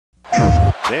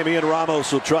Damian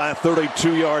Ramos will try a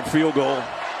 32-yard field goal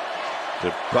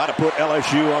to try to put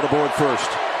LSU on the board first.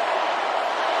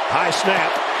 High snap.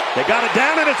 They got it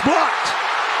down and it's blocked.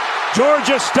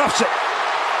 Georgia stuffs it.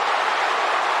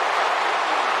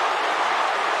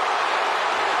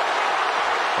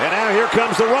 And now here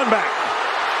comes the run back.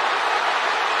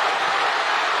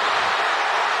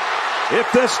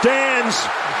 If this stands,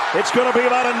 it's going to be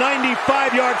about a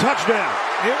 95-yard touchdown.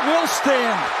 It will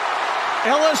stand.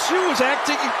 LSU is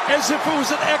acting as if it was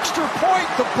an extra point.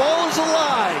 The ball is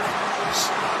alive.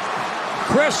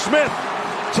 Chris Smith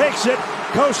takes it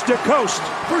coast to coast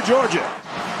for Georgia.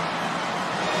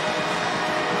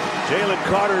 Jalen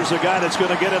Carter's the guy that's going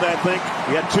to get it, I think.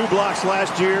 He had 2 blocks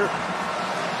last year.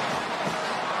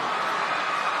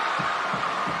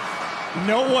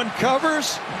 No one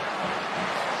covers.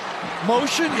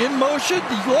 Motion, in motion.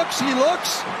 He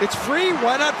looks. It's free.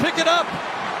 Why not pick it up?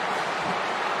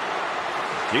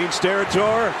 Gene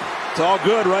Steratore. It's all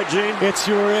good, right, Gene? It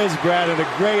sure is, Brad, and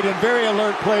a great and very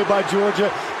alert play by Georgia.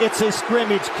 It's a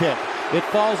scrimmage kick. It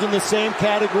falls in the same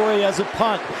category as a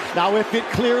punt. Now, if it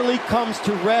clearly comes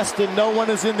to rest and no one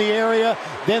is in the area,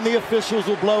 then the officials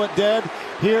will blow it dead.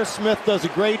 Here, Smith does a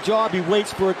great job. He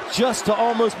waits for it just to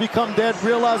almost become dead,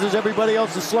 realizes everybody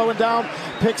else is slowing down,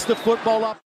 picks the football up.